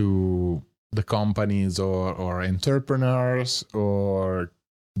to the companies or entrepreneurs or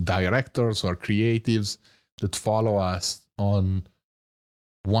directors or creatives that follow us on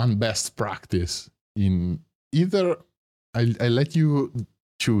one best practice in either, I let you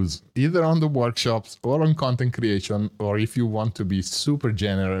choose, either on the workshops or on content creation, or if you want to be super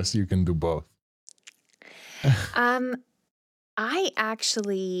generous, you can do both. I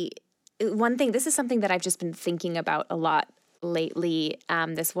actually, this is something that I've just been thinking about a lot lately,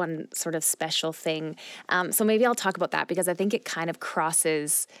 this one sort of special thing. So maybe I'll talk about that because I think it kind of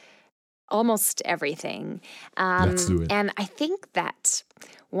crosses almost everything. Let's do it. And I think that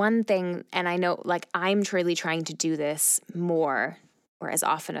one thing, and I know like I'm truly trying to do this more or as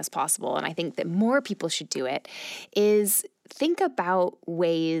often as possible, and I think that more people should do it, is think about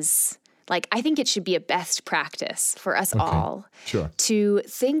ways, like I think it should be a best practice for us all to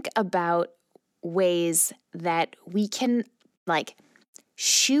think about ways that we can like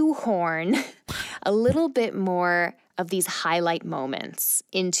shoehorn a little bit more of these highlight moments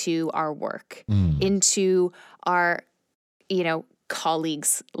into our work, into our,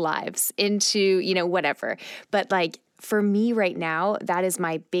 colleagues' lives, into, whatever. But like for me right now, that is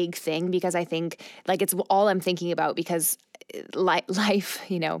my big thing because I think like it's all I'm thinking about because life,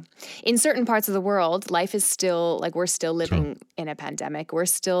 in certain parts of the world, life is still like we're still living in a pandemic. We're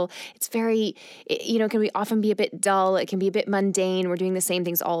still, it's very, can often be a bit dull. It can be a bit mundane. We're doing the same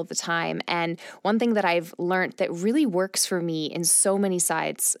things all of the time. And one thing that I've learned that really works for me in so many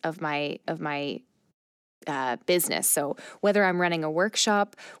sides of my business. So whether I'm running a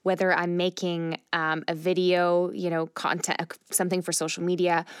workshop, whether I'm making a video, content, something for social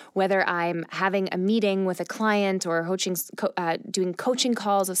media, whether I'm having a meeting with a client or doing coaching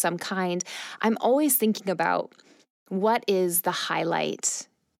calls of some kind, I'm always thinking about what is the highlight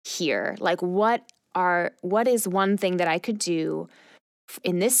here? Like what is one thing that I could do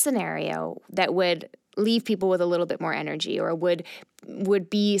in this scenario that would leave people with a little bit more energy or would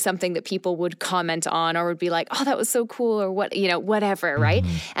be something that people would comment on or would be like, oh, that was so cool or what, whatever, right?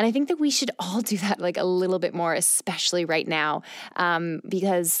 And I think that we should all do that like a little bit more, especially right now,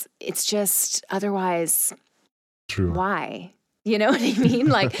 because it's just otherwise, why? You know what I mean?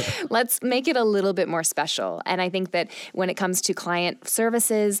 Like, let's make it a little bit more special. And I think that when it comes to client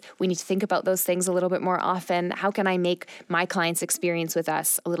services, we need to think about those things a little bit more often. How can I make my client's experience with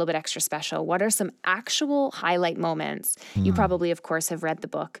us a little bit extra special? What are some actual highlight moments? You probably, of course, have read the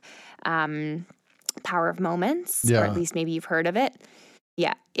book, Power of Moments, or at least maybe you've heard of it.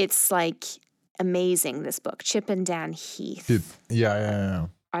 Yeah, it's like amazing, this book. Chip and Dan Heath Yeah.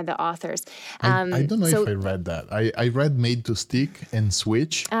 are the authors. I don't know if I read that. I read Made to Stick and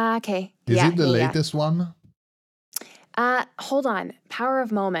Switch. Okay. Is it the latest one? Hold on. Power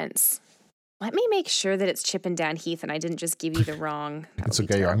of Moments. Let me make sure that it's Chip and Dan Heath and I didn't just give you the wrong. It's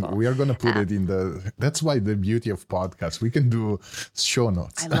okay. We are going to put it in the... That's why the beauty of podcasts. We can do show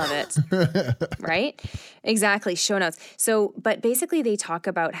notes. I love it. Right? Exactly. Show notes. So, but basically they talk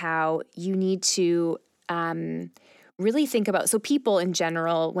about how you need to really think about, so people in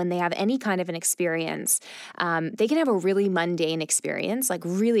general, when they have any kind of an experience, they can have a really mundane experience, like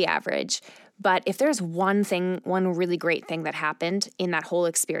really average. But if there's one really great thing that happened in that whole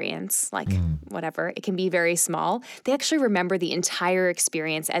experience, like whatever, it can be very small, they actually remember the entire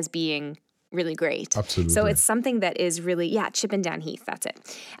experience as being really great. Absolutely. So it's something that is really, Chip and Dan Heath, that's it.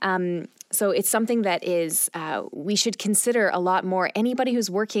 So it's something that is, we should consider a lot more. Anybody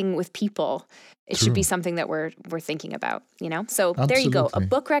who's working with people, it should be something that we're thinking about, you know? So There you go, a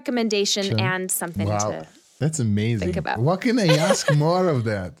book recommendation and something to that's amazing. think about. What can I ask more of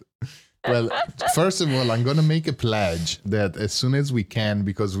that? Well, first of all, I'm going to make a pledge that as soon as we can,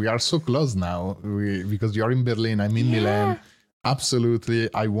 because we are so close now, because you're in Berlin, I'm in Milan.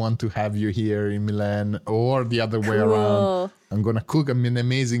 Absolutely, I want to have you here in Milan or the other way around. I'm going to cook an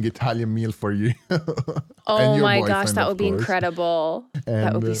amazing Italian meal for you. Oh my gosh, that would be incredible.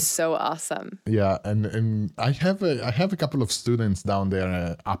 That would be so awesome. Yeah, and I have a couple of students down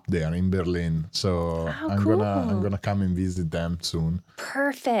there, up there in Berlin. So I'm gonna come and visit them soon.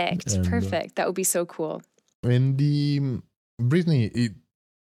 Perfect. That would be so cool. And Brittany,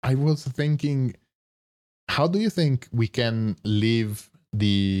 I was thinking, how do you think we can live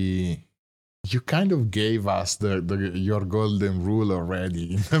you kind of gave us your golden rule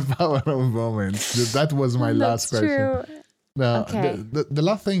already in the Power of Moments. That was my last question. True. Now, Okay. the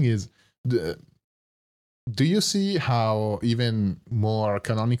last thing is, do you see how even more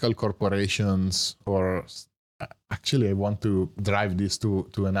canonical corporations, or actually I want to drive this to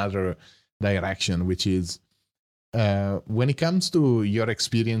another direction, which is when it comes to your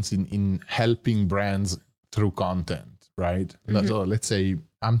experience in helping brands through content, right? So let's say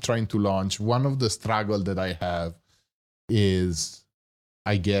I'm trying to launch. One of the struggle that I have is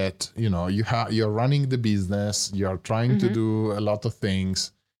I get, you're running the business, you're trying to do a lot of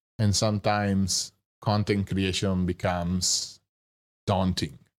things, and sometimes content creation becomes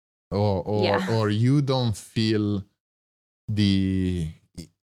daunting, or you don't feel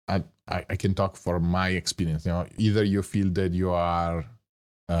I can talk for my experience. Either you feel that you are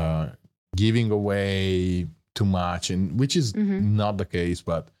giving away too much, and which is not the case,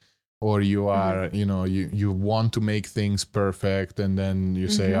 or you are, you want to make things perfect, and then you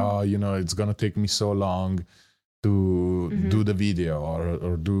say, it's gonna take me so long to do the video,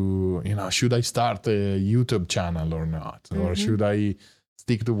 or do, should I start a YouTube channel or not, or should I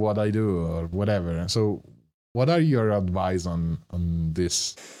stick to what I do, or whatever. So what are your advice on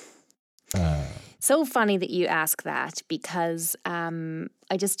this? So funny that you ask that, because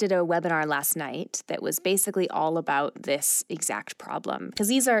I just did a webinar last night that was basically all about this exact problem. Because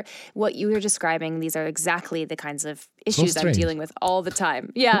these are what you were describing. These are exactly the kinds of issues I'm dealing with all the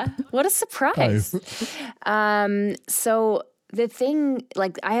time. Yeah. What a surprise. So the thing,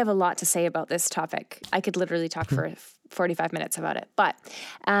 I have a lot to say about this topic. I could literally talk for 45 minutes about it. But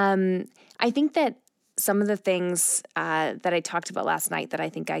I think that some of the things that I talked about last night that I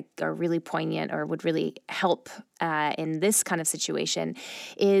think are really poignant or would really help in this kind of situation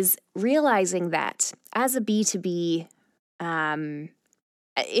is realizing that as a B2B,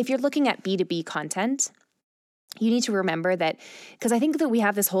 if you're looking at B2B content, you need to remember that, because I think that we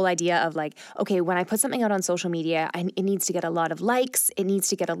have this whole idea of okay, when I put something out on social media, it needs to get a lot of likes, it needs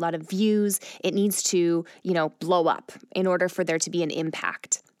to get a lot of views, it needs to, blow up in order for there to be an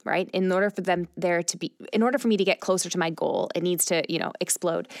impact. Right? In order for me to get closer to my goal, it needs to,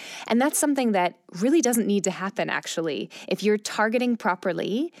 explode. And that's something that really doesn't need to happen, actually. If you're targeting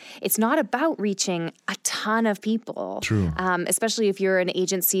properly, it's not about reaching a ton of people. True. Especially if you're an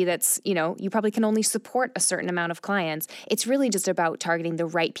agency that's, you probably can only support a certain amount of clients. It's really just about targeting the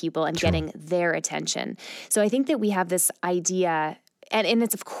right people and getting their attention. So I think that we have this idea. And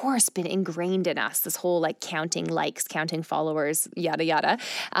it's, of course, been ingrained in us, this whole counting likes, counting followers, yada, yada.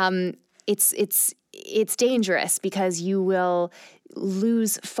 It's dangerous because you will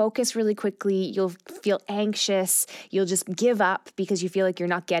lose focus really quickly. You'll feel anxious. You'll just give up because you feel like you're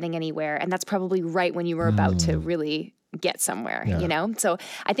not getting anywhere. And that's probably right when you were about to really get somewhere, So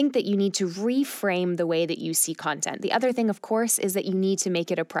I think that you need to reframe the way that you see content. The other thing, of course, is that you need to make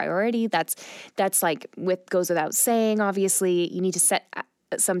it a priority. That's like goes without saying, obviously. You need to set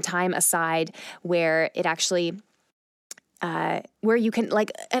some time aside where it actually where you can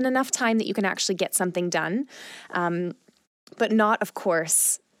and enough time that you can actually get something done. But not, of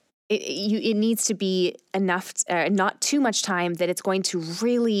course, it needs to be enough, not too much time that it's going to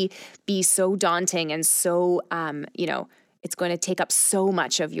really be so daunting and so, it's going to take up so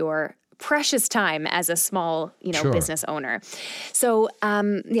much of your precious time as a small, Sure. business owner. So,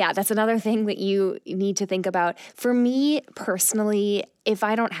 that's another thing that you need to think about. For me personally, if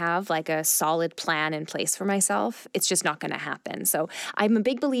I don't have like a solid plan in place for myself, it's just not going to happen. So I'm a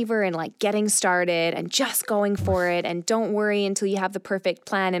big believer in like getting started and just going for it, and don't worry until you have the perfect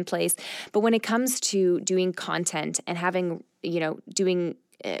plan in place. But when it comes to doing content and having,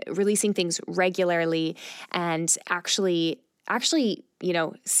 releasing things regularly and actually,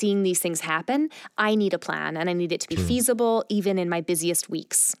 seeing these things happen, I need a plan, and I need it to be feasible even in my busiest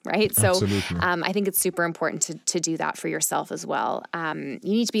weeks, right? So I think it's super important to do that for yourself as well. You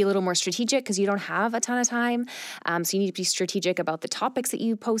need to be a little more strategic because you don't have a ton of time. So you need to be strategic about the topics that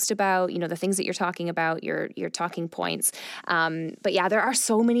you post about, the things that you're talking about, your talking points. But yeah, there are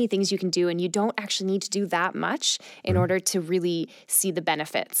so many things you can do, and you don't actually need to do that much in order to really see the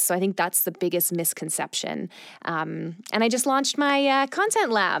benefits. So I think that's the biggest misconception. And I just launched my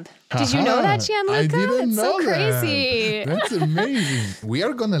Content Lab. Did you know that, Gianluca? I didn't know so crazy. That's amazing. We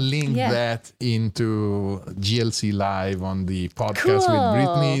are going to link that into GLC Live on the podcast with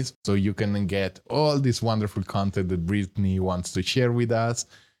Brittany, so you can get all this wonderful content that Brittany wants to share with us.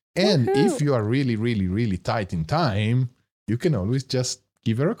 And if you are really, really, really tight in time, you can always just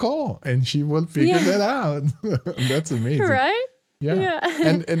give her a call and she will figure that out. That's amazing. Right? Yeah.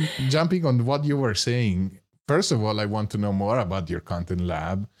 And jumping on what you were saying, first of all, I want to know more about your Content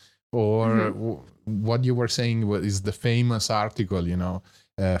Lab, or what you were saying is the famous article,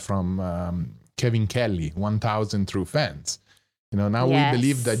 from Kevin Kelly, 1,000 True Fans. Now we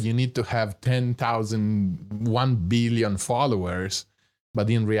believe that you need to have 10,000, 1 billion followers. But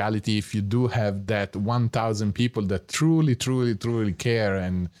in reality, if you do have that 1,000 people that truly, truly, truly care,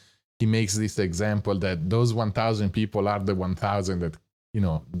 and he makes this example that those 1,000 people are the 1,000 that,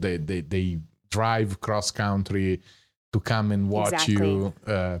 they drive cross country to come and watch you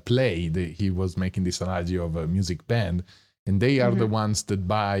play. He was making this analogy of a music band, and they are the ones that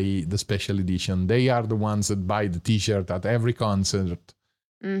buy the special edition. They are the ones that buy the T-shirt at every concert.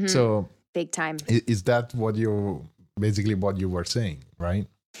 So big time. Is that basically what you were saying, right?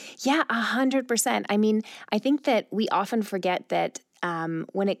 Yeah, 100%. I mean, I think that we often forget that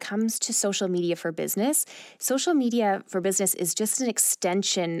when it comes to social media for business is just an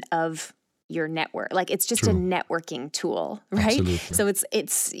extension of your network. Like, it's just a networking tool, right? Absolutely. So it's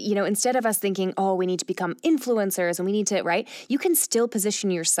instead of us thinking, oh, we need to become influencers and we need to, right? You can still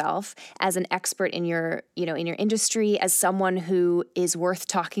position yourself as an expert in your industry, as someone who is worth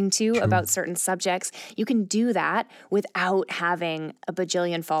talking to about certain subjects. You can do that without having a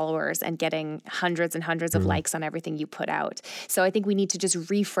bajillion followers and getting hundreds and hundreds of likes on everything you put out. So I think we need to just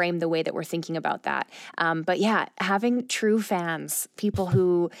reframe the way that we're thinking about that. But yeah, having true fans, people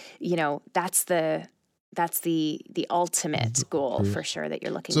who, that's the ultimate goal for sure that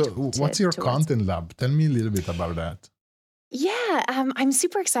you're looking to. So what's your Content Lab? Tell me a little bit about that. Yeah, I'm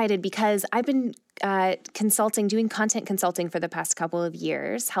super excited because I've been doing content consulting for the past couple of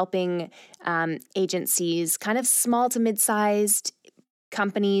years, helping agencies, kind of small to mid-sized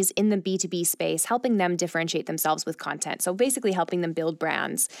companies in the B2B space, helping them differentiate themselves with content. So basically helping them build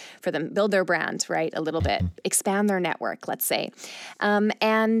brands for them, build their brand, right? A little bit, expand their network, let's say. I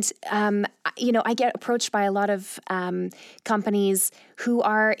get approached by a lot of companies who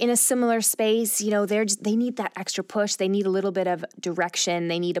are in a similar space. They need that extra push. They need a little bit of direction.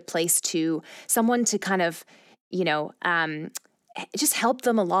 They need someone to kind of, just help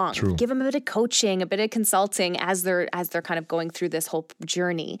them along, give them a bit of coaching, a bit of consulting as they're kind of going through this whole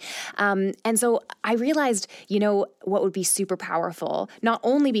journey. And so I realized, what would be super powerful, not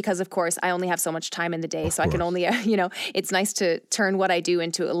only because, of course, I only have so much time in the day, so I can only, it's nice to turn what I do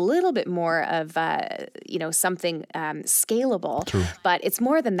into a little bit more of, something scalable. But it's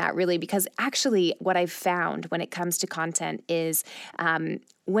more than that, really, because actually what I've found when it comes to content is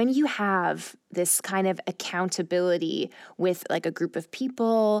when you have this kind of accountability with like a group of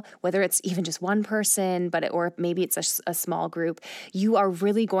people, whether it's even just one person, or maybe it's a small group, you are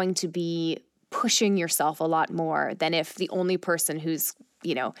really going to be pushing yourself a lot more than if the only person who's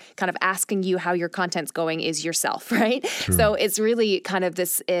kind of asking you how your content's going is yourself, right? True. So it's really kind of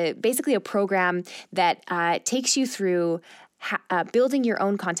this, basically a program that takes you through building your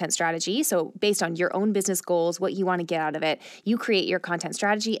own content strategy. So based on your own business goals, what you want to get out of it, you create your content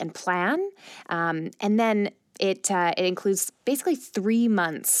strategy and plan. And then it includes basically 3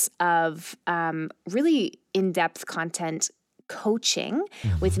 months of really in-depth content coaching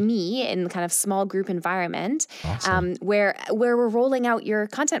with me in kind of small group environment, awesome. where we're rolling out your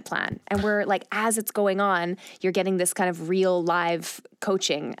content plan, and we're like, as it's going on, you're getting this kind of real live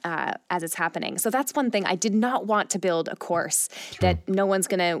coaching as it's happening. So that's one thing. I did not want to build a course that no one's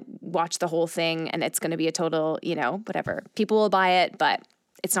going to watch the whole thing and it's going to be a total, whatever. People will buy it, but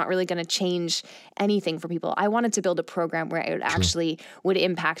it's not really going to change anything for people. I wanted to build a program where it actually would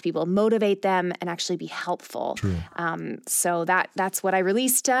impact people, motivate them, and actually be helpful. So that's what I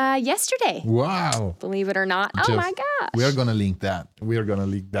released yesterday. Wow. Believe it or not. Oh my gosh. We are going to link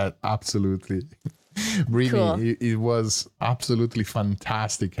that. Absolutely. Brittany, cool. It was absolutely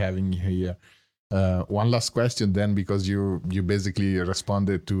fantastic having you here. One last question then, because you basically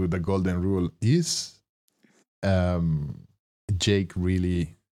responded to the golden rule. Is Jake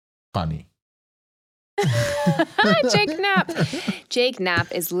really funny? Jake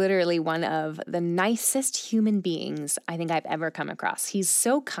Knapp is literally one of the nicest human beings I think I've ever come across. He's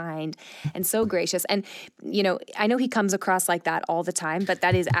so kind and so gracious. And, I know he comes across like that all the time, but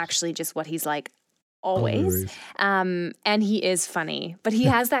that is actually just what he's like always. And he is funny, but he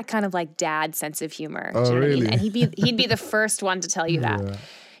has that kind of like dad sense of humor. Oh, really? And he'd be the first one to tell you that.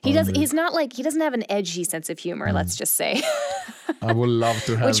 He doesn't have an edgy sense of humor, let's just say. I would love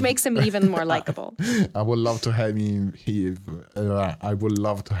to have, which makes him even more likable. I would love to have him. I would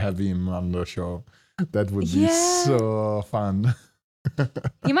love to have him on the show. That would be so fun.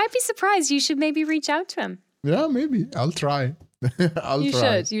 You might be surprised. You should maybe reach out to him. Yeah, maybe. I'll try. You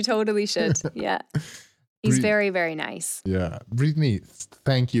should. You totally should. Yeah. He's very, very nice. Yeah. Brittany,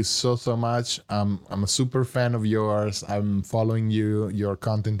 thank you so much. I'm a super fan of yours. I'm following you. Your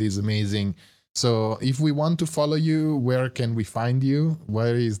content is amazing. So if we want to follow you, where can we find you?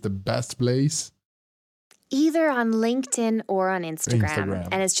 Where is the best place? Either on LinkedIn or on Instagram.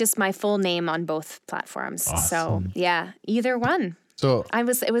 And it's just my full name on both platforms. Awesome. So yeah, either one. So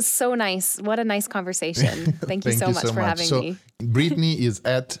it was so nice. What a nice conversation. Thank you so much for having me. Brittany is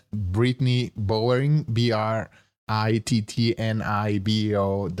at Brittany Bowering, BrittniBowering.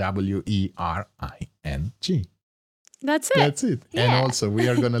 That's it. Yeah. And also, we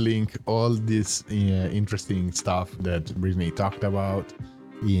are going to link all this interesting stuff that Brittany talked about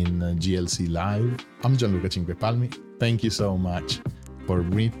in GLC Live. I'm Gianluca Cinquepalmi. Thank you so much for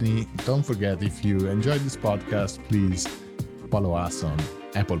Brittany. Don't forget, if you enjoyed this podcast, please follow us on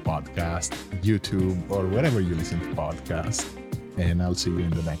Apple Podcast, YouTube, or wherever you listen to podcasts. And I'll see you in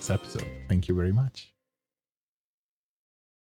the next episode. Thank you very much.